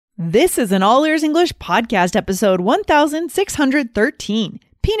This is an All Ears English podcast, episode 1613,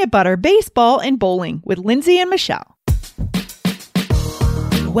 Peanut Butter, Baseball, and Bowling with Lindsay and Michelle.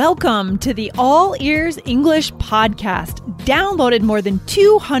 Welcome to the All Ears English podcast, downloaded more than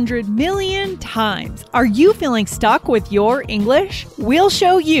 200 million times. Are you feeling stuck with your English? We'll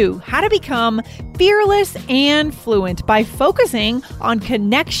show you how to become fearless and fluent by focusing on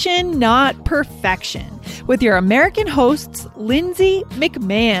connection, not perfection. With your American hosts, Lindsay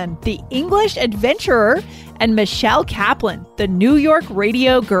McMahon, the English adventurer, and Michelle Kaplan, the New York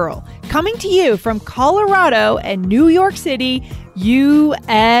radio girl, coming to you from Colorado and New York City, USA.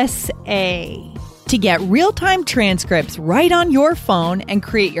 To get real-time transcripts right on your phone and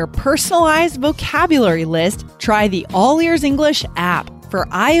create your personalized vocabulary list, try the All Ears English app for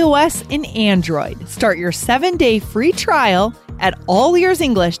iOS and Android. Start your 7-day free trial at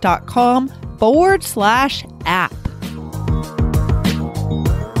allearsenglish.com/app.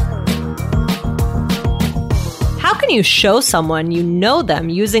 How can you show someone you know them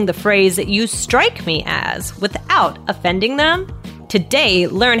using the phrase "you strike me as" without offending them? Today,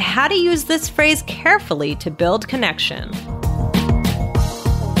 learn how to use this phrase carefully to build connection.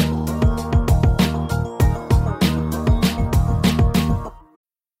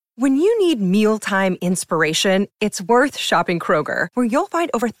 When you need mealtime inspiration, it's worth shopping Kroger, where you'll find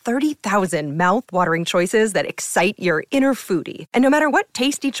over 30,000 mouth-watering choices that excite your inner foodie. And no matter what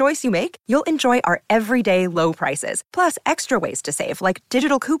tasty choice you make, you'll enjoy our everyday low prices, plus extra ways to save, like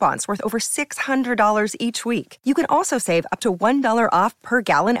digital coupons worth over $600 each week. You can also save up to $1 off per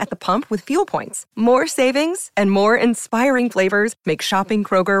gallon at the pump with fuel points. More savings and more inspiring flavors make shopping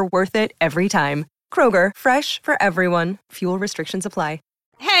Kroger worth it every time. Kroger, fresh for everyone. Fuel restrictions apply.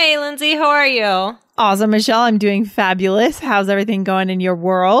 Hey, Lindsay, how are you? Awesome, Michelle. I'm doing fabulous. How's everything going in your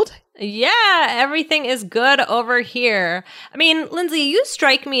world? Yeah, everything is good over here. I mean, Lindsay, you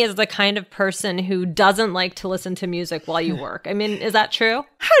strike me as the kind of person who doesn't like to listen to music while you work. I mean, is that true?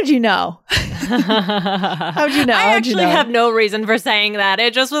 How'd you know? How'd you know? I actually have no reason for saying that.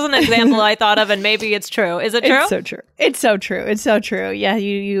 It just was an example I thought of, and maybe it's true. Is it true? It's so true. It's so true. It's so true. Yeah,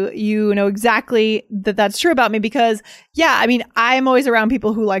 you know exactly that's true about me because, yeah, I mean, I'm always around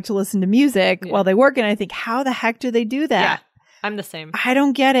people who like to listen to music while they work, and I think, how the heck do they do that? Yeah, I'm the same. I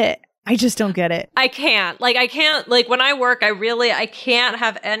don't get it. I just don't get it. I can't. When I work, I can't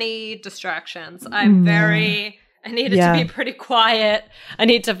have any distractions. I need it to be pretty quiet. I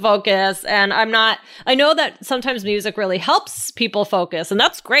need to focus. And I know that sometimes music really helps people focus, and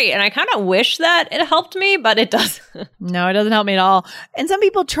that's great. And I kind of wish that it helped me, but it doesn't. No, it doesn't help me at all. And some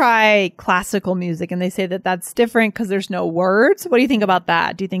people try classical music and they say that that's different because there's no words. What do you think about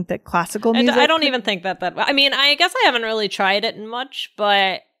that? Do you think that classical music? I don't even think that. I mean, I guess I haven't really tried it much,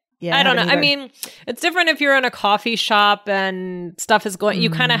 but yeah, I don't know. I mean, it's different if you're in a coffee shop and stuff is going, you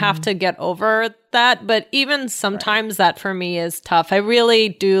kind of have to get over that. But even sometimes that for me is tough. I really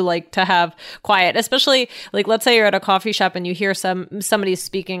do like to have quiet, especially let's say you're at a coffee shop and you hear somebody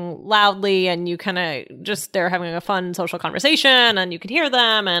speaking loudly and you kind of they're having a fun social conversation and you can hear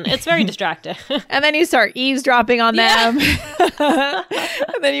them and it's very distracting. And then you start eavesdropping on them. And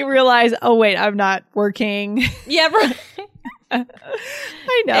then you realize, oh, wait, I'm not working. Yeah, right.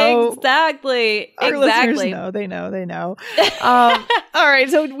 I know. Exactly. Our listeners know. They know. All right.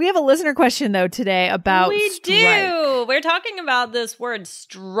 So we have a listener question, though, today about strike. Do. We're talking about this word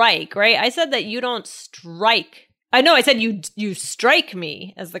strike, right? I said that you don't strike. I said you strike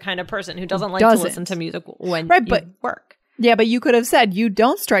me as the kind of person who doesn't like to listen to music when you work. Yeah, but you could have said, you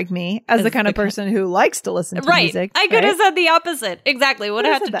don't strike me as the kind of person who likes to listen to music. I could have said the opposite. Exactly. Would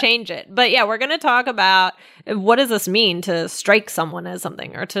have had to change it. But yeah, we're going to talk about what does this mean to strike someone as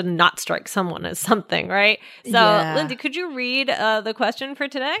something or to not strike someone as something, right? So, Lindsay, could you read the question for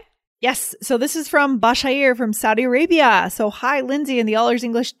today? Yes. So this is from Bashair from Saudi Arabia. So hi, Lindsay and the All Ears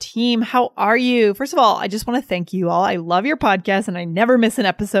English team. How are you? First of all, I just want to thank you all. I love your podcast and I never miss an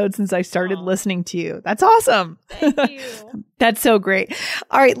episode since I started listening to you. That's awesome. Thank you. That's so great.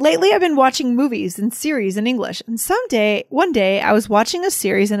 All right. Lately, I've been watching movies and series in English. And one day I was watching a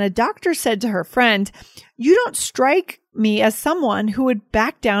series and a doctor said to her friend, "You don't strike me as someone who would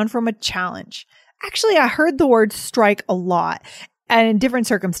back down from a challenge." Actually, I heard the word strike a lot. And in different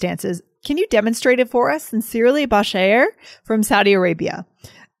circumstances. Can you demonstrate it for us? Sincerely, Bashair from Saudi Arabia.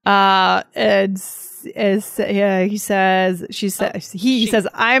 He says,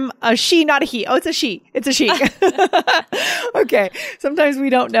 I'm a she, not a he. Oh, it's a she. It's a she. Okay. Sometimes we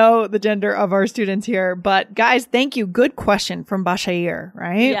don't know the gender of our students here, but guys, thank you. Good question from Bashair,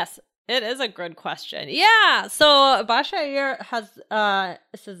 right? Yes. It is a good question. Yeah. So Bashair has,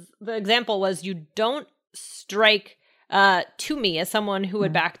 says the example was you don't strike to me as someone who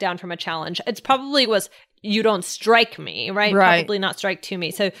would back down from a challenge, it's probably was you don't strike me, right? Probably not strike to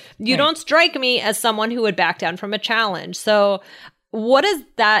me. So you don't strike me as someone who would back down from a challenge. So what does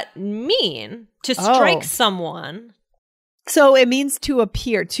that mean to strike someone? So it means to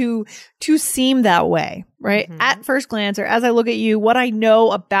appear, to seem that way, right? At first glance, or as I look at you, what I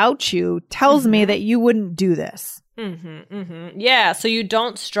know about you tells me that you wouldn't do this. Yeah. So you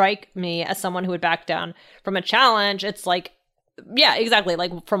don't strike me as someone who would back down from a challenge. It's like, yeah, exactly.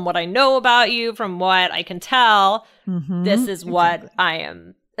 Like from what I know about you, from what I can tell, this is what I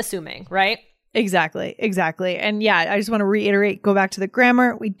am assuming, right? Exactly. And yeah, I just want to reiterate, go back to the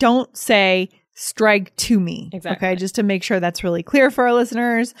grammar. We don't say strike to me. Exactly. Okay. Just to make sure that's really clear for our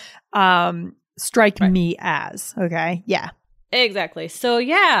listeners. Strike me as. Okay. Yeah. Exactly. So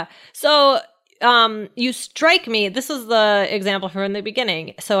yeah. So you strike me. This is the example from the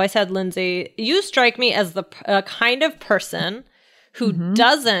beginning. So I said, Lindsay, you strike me as the kind of person who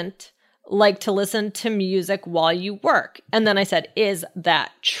doesn't like to listen to music while you work. And then I said, is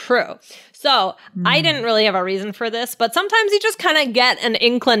that true? So I didn't really have a reason for this, but sometimes you just kind of get an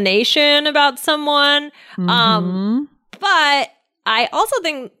inclination about someone. But I also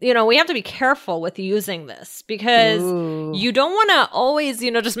think, we have to be careful with using this because you don't want to always,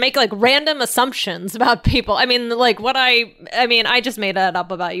 just make like random assumptions about people. I mean, like I just made that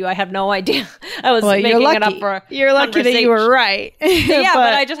up about you. I have no idea. I was making it up for You're lucky that you were right. Yeah,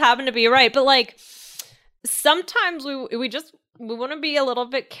 but I just happened to be right. But like sometimes we want to be a little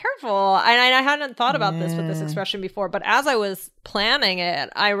bit careful. And I hadn't thought about this with this expression before, but as I was planning it,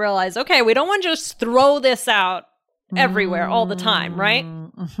 I realized, okay, we don't want to just throw this out everywhere all the time, right?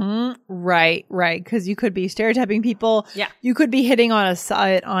 Right. Because you could be stereotyping people. Yeah. You could be hitting on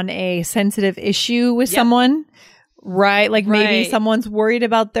a sensitive issue with someone, right? Like maybe someone's worried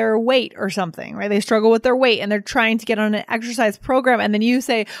about their weight or something, right? They struggle with their weight and they're trying to get on an exercise program. And then you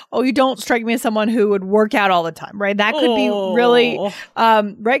say, oh, you don't strike me as someone who would work out all the time, right? That could be really,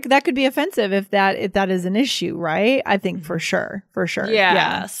 right? That could be offensive if that is an issue, right? I think for sure.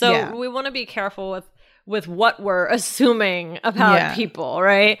 Yeah. So we want to be careful with what we're assuming about people,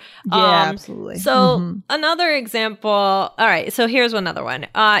 right? Yeah, absolutely. So another example. All right. So here's another one.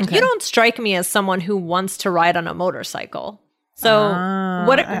 You don't strike me as someone who wants to ride on a motorcycle. So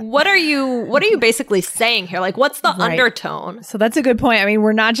what are you basically saying here? Like, what's the undertone? So that's a good point. I mean,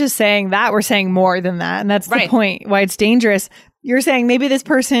 we're not just saying that, we're saying more than that. And that's the point why it's dangerous. You're saying maybe this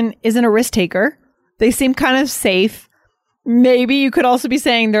person isn't a risk taker. They seem kind of safe. Maybe you could also be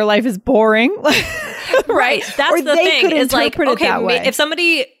saying their life is boring. Right. That's or the they thing. Could is like, okay, if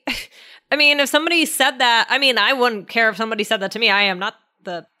somebody said that, I mean, I wouldn't care if somebody said that to me. I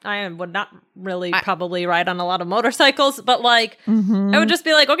would not really probably ride on a lot of motorcycles, but like, I would just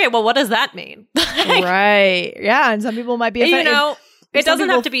be like, okay, well, what does that mean? Right. Yeah. And some people might be offended. It doesn't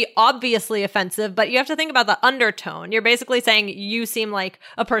have to be obviously offensive, but you have to think about the undertone. You're basically saying you seem like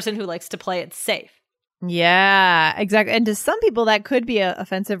a person who likes to play it safe. Yeah, exactly. And to some people that could be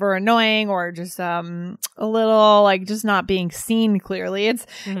offensive or annoying or just a little like just not being seen clearly. It's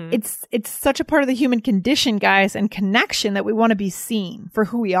such a part of the human condition, guys, and connection that we want to be seen for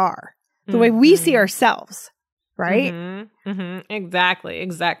who we are, the way we see ourselves, right?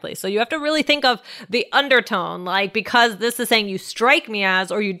 Exactly. So you have to really think of the undertone, like because this is saying you strike me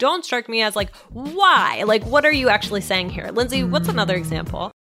as or you don't strike me as, like why? Like what are you actually saying here? Lindsay, what's another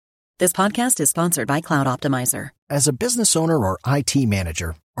example? This podcast is sponsored by Cloud Optimizer. As a business owner or IT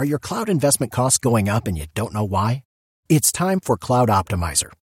manager, are your cloud investment costs going up and you don't know why? It's time for Cloud Optimizer.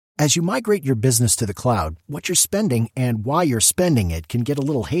 As you migrate your business to the cloud, what you're spending and why you're spending it can get a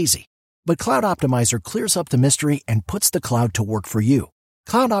little hazy. But Cloud Optimizer clears up the mystery and puts the cloud to work for you.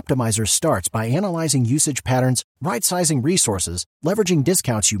 Cloud Optimizer starts by analyzing usage patterns, right-sizing resources, leveraging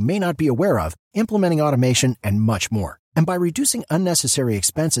discounts you may not be aware of, implementing automation, and much more. And by reducing unnecessary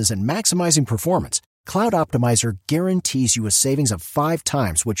expenses and maximizing performance, Cloud Optimizer guarantees you a savings of 5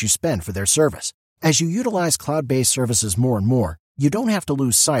 times what you spend for their service. As you utilize cloud-based services more and more, you don't have to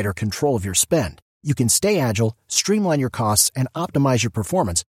lose sight or control of your spend. You can stay agile, streamline your costs, and optimize your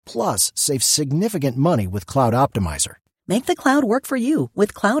performance, plus save significant money with Cloud Optimizer. Make the cloud work for you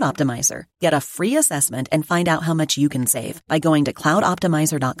with Cloud Optimizer. Get a free assessment and find out how much you can save by going to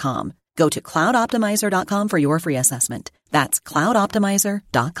cloudoptimizer.com. Go to cloudoptimizer.com for your free assessment. That's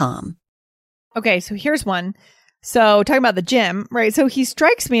cloudoptimizer.com. Okay, so here's one. So talking about the gym, right? So he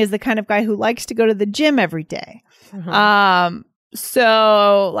strikes me as the kind of guy who likes to go to the gym every day. So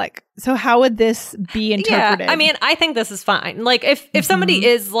how would this be interpreted? Yeah, I mean, I think this is fine. Like if somebody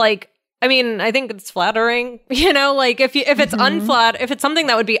is like I mean, I think it's flattering, like if it's if it's something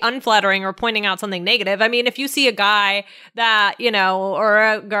that would be unflattering or pointing out something negative. I mean, if you see a guy that, or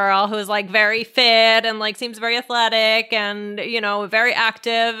a girl who's like very fit and like seems very athletic and, very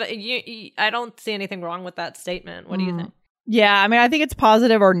active, I don't see anything wrong with that statement. What do you think? Yeah, I mean, I think it's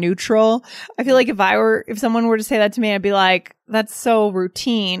positive or neutral. I feel like if someone were to say that to me, I'd be like, that's so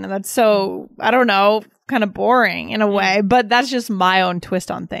routine. That's so, I don't know, kind of boring in a way, but that's just my own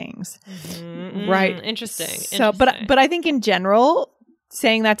twist on things. Right. Interesting. But I think in general,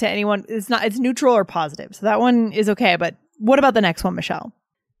 saying that to anyone it's neutral or positive. So that one is okay. But what about the next one, Michelle?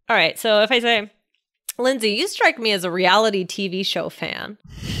 All right. So if I say, Lindsay, you strike me as a reality TV show fan.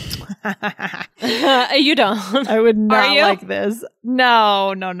 You don't. I would not like this.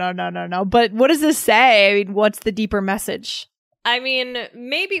 No. But what does this say? I mean, what's the deeper message? I mean,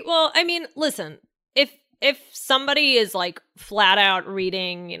 maybe, listen, if somebody is like flat out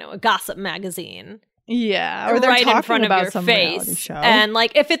reading, a gossip magazine. Yeah. Or they're right talking in front about of your some face. Show. And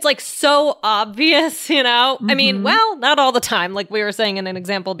like, if it's like so obvious, I mean, well, not all the time, like we were saying in an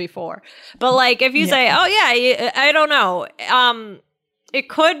example before. But like, if you say, oh yeah, I don't know. It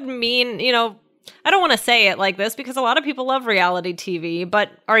could mean, I don't want to say it like this because a lot of people love reality TV, but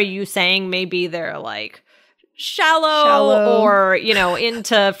are you saying maybe they're like shallow. Or,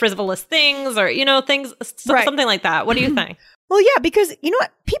 into frivolous things or, things, something like that? What do you think? Well, yeah, because you know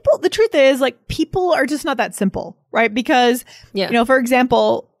what? The truth is like people are just not that simple, right? Because, for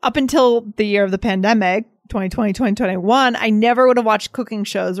example, up until the year of the pandemic, 2020, 2021, I never would have watched cooking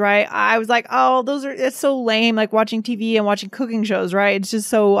shows, right? I was like, oh, it's so lame, like watching TV and watching cooking shows, right? It's just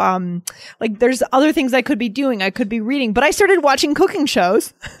so, like there's other things I could be doing. I could be reading, but I started watching cooking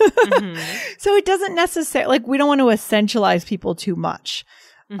shows. So it doesn't necessarily, like we don't want to essentialize people too much.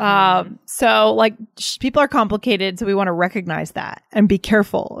 So like people are complicated. So we want to recognize that and be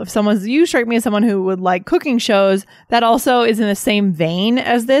careful. If you strike me as someone who would like cooking shows, that also is in the same vein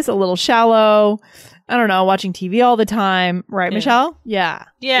as this, a little shallow. I don't know, watching TV all the time. Right, Michelle? Yeah.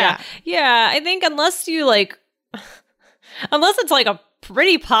 I think unless it's like a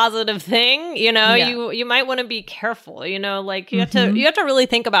pretty positive thing, you might want to be careful, like you have to really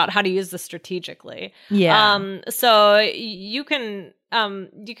think about how to use this strategically. Yeah. So you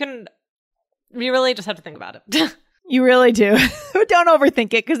really just have to think about it. You really do. Don't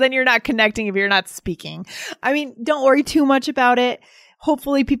overthink it because then you're not connecting if you're not speaking. I mean, don't worry too much about it.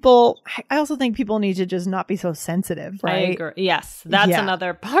 Hopefully I also think people need to just not be so sensitive, right? I agree. Yes, that's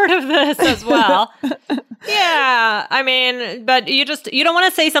another part of this as well. Yeah, I mean, but you don't want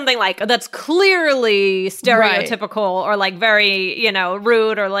to say something like that's clearly stereotypical or like very,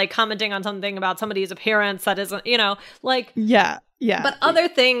 rude or like commenting on something about somebody's appearance that isn't, like. Yeah. But other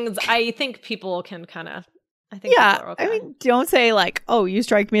things, I think people can kind of. Okay. I mean, don't say like, "Oh, you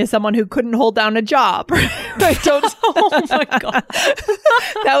strike me as someone who couldn't hold down a job." Right? Don't. Oh my god,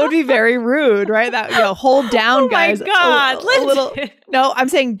 that would be very rude, right? That hold down, guys. Oh my god, a little. No, I'm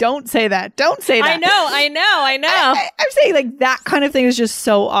saying don't say that. Don't say that. I know. I'm saying like that kind of thing is just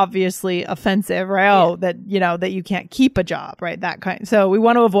so obviously offensive, right? Yeah. Oh, that that you can't keep a job, right? That kind. So we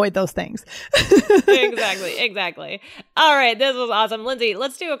want to avoid those things. Exactly. All right, this was awesome, Lindsay.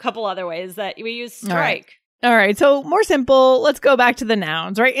 Let's do a couple other ways that we use strike. All right. So more simple. Let's go back to the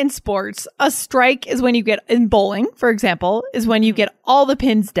nouns, right? In sports, a strike is when you get, in bowling, for example, is when you get all the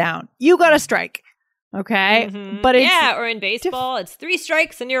pins down. You got a strike. Okay. But it's or in baseball, it's 3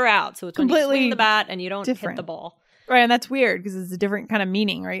 strikes and you're out. So it's completely when you swing the bat and you don't hit the ball. Right. And that's weird because it's a different kind of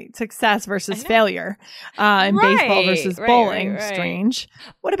meaning, right? Success versus failure in baseball versus bowling. Right. Strange.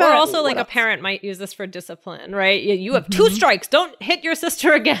 What about? Or also like a parent might use this for discipline, right? You have 2 strikes. Don't hit your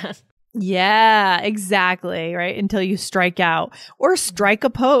sister again. Yeah, exactly. Right. Until you strike out or strike a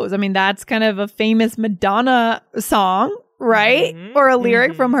pose. I mean, that's kind of a famous Madonna song, right? Or a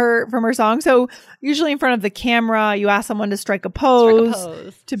lyric from her song. So usually in front of the camera, you ask someone to strike a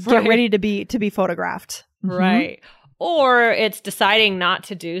pose to get ready to be photographed. Right. Or it's deciding not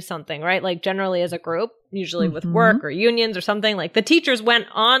to do something, right? Like generally as a group, usually with work or unions or something, like the teachers went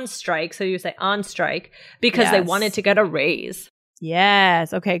on strike. So you say on strike because they wanted to get a raise.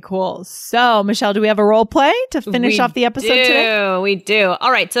 Yes. Okay, cool. So, Michelle, do we have a role play to finish off the episode today? We do.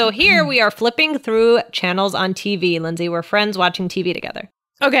 All right. So here we are flipping through channels on TV, Lindsay. We're friends watching TV together.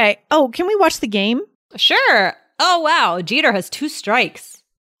 Okay. Oh, can we watch the game? Sure. Oh, wow. Jeter has 2 strikes.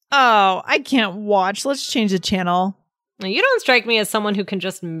 Oh, I can't watch. Let's change the channel. You don't strike me as someone who can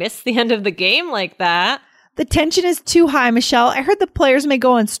just miss the end of the game like that. The tension is too high, Michelle. I heard the players may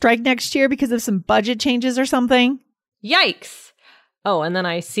go on strike next year because of some budget changes or something. Yikes. Oh, and then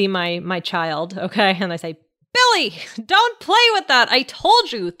I see my child, okay? And I say, Billy, don't play with that. I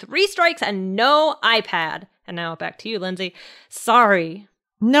told you, 3 strikes and no iPad. And now back to you, Lindsay. Sorry.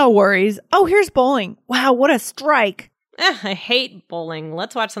 No worries. Oh, here's bowling. Wow, what a strike. I hate bowling.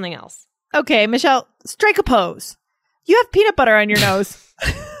 Let's watch something else. Okay, Michelle, strike a pose. You have peanut butter on your nose.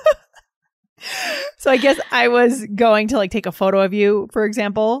 So I guess I was going to take a photo of you, for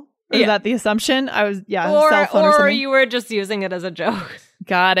example. Is that the assumption? I was, cell phone or something. You were just using it as a joke.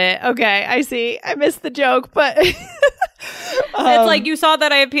 Got it. Okay, I see. I missed the joke, but it's like you saw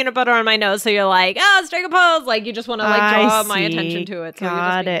that I have peanut butter on my nose, so you're like, strike a pose. Like you just want to draw my attention to it. So you're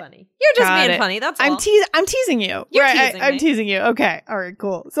just being funny. You're just being funny. That's all. I'm teasing you. You're teasing me. I'm teasing you. Okay. All right,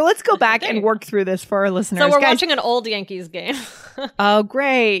 cool. So let's go back and work through this for our listeners. So we're watching an old Yankees game. Oh,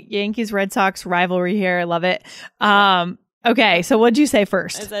 great. Yankees-Red Sox rivalry here. I love it. Okay, so what'd you say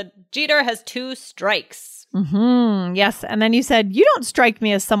first? I said Jeter has 2 strikes. Yes, and then you said, you don't strike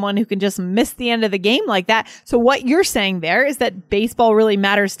me as someone who can just miss the end of the game like that. So what you're saying there is that baseball really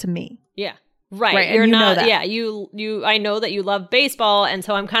matters to me. Yeah, right. You're not. Know that. Yeah, you. I know that you love baseball, and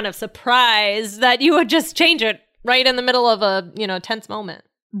so I'm kind of surprised that you would just change it right in the middle of a tense moment.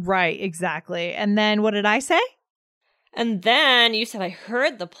 Right, exactly. And then what did I say? And then you said, I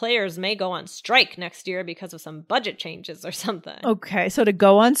heard the players may go on strike next year because of some budget changes or something. Okay, so to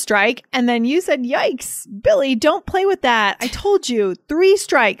go on strike. And then you said, yikes, Billy, don't play with that. I told you, 3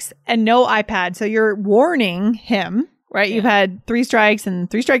 strikes and no iPad. So you're warning him, right? Yeah. You've had 3 strikes and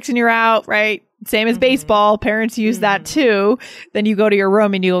 3 strikes and you're out, right? Same as baseball. Parents use that too. Then you go to your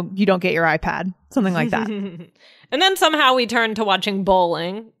room and you don't get your iPad. Something like that. And then somehow we turned to watching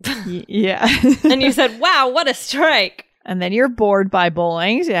bowling. Yeah. And you said, wow, what a strike. And then you're bored by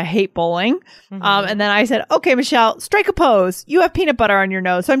bowling. So I hate bowling. And then I said, okay, Michelle, strike a pose. You have peanut butter on your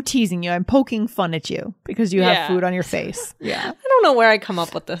nose. So I'm teasing you. I'm poking fun at you because you have food on your face. Yeah. I don't know where I come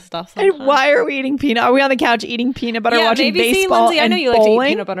up with this stuff sometimes. And why are we eating peanut? Are we on the couch eating peanut butter, watching baseball? Lindsay, I know you like to eat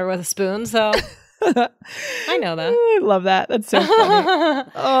peanut butter with a spoon. So I know that. I love that. That's so funny.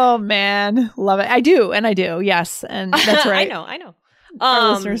 Oh, man. Love it. I do. Yes. And that's right. I know.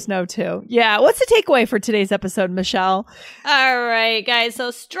 Our listeners know too. Yeah. What's the takeaway for today's episode, Michelle? All right, guys.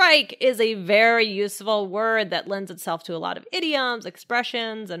 So strike is a very useful word that lends itself to a lot of idioms,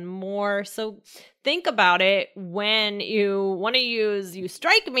 expressions, and more. So think about it when you want to use you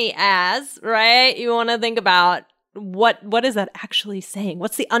strike me as, right? You want to think about what is that actually saying?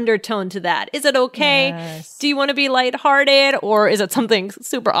 What's the undertone to that? Is it okay? Yes. Do you want to be lighthearted, or is it something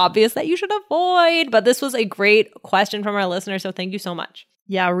super obvious that you should avoid? But this was a great question from our listener, so thank you so much.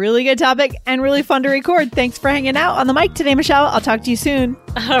 Yeah, really good topic and really fun to record. Thanks for hanging out on the mic today, Michelle. I'll talk to you soon.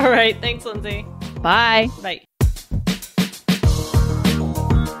 All right. Thanks, Lindsay. Bye. Bye.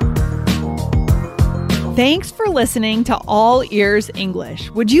 Thanks for listening to All Ears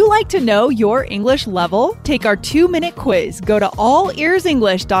English. Would you like to know your English level? Take our 2-minute quiz. Go to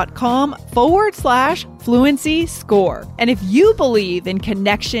allearsenglish.com/fluency score. And if you believe in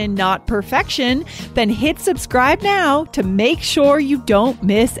connection, not perfection, then hit subscribe now to make sure you don't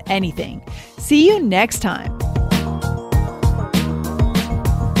miss anything. See you next time.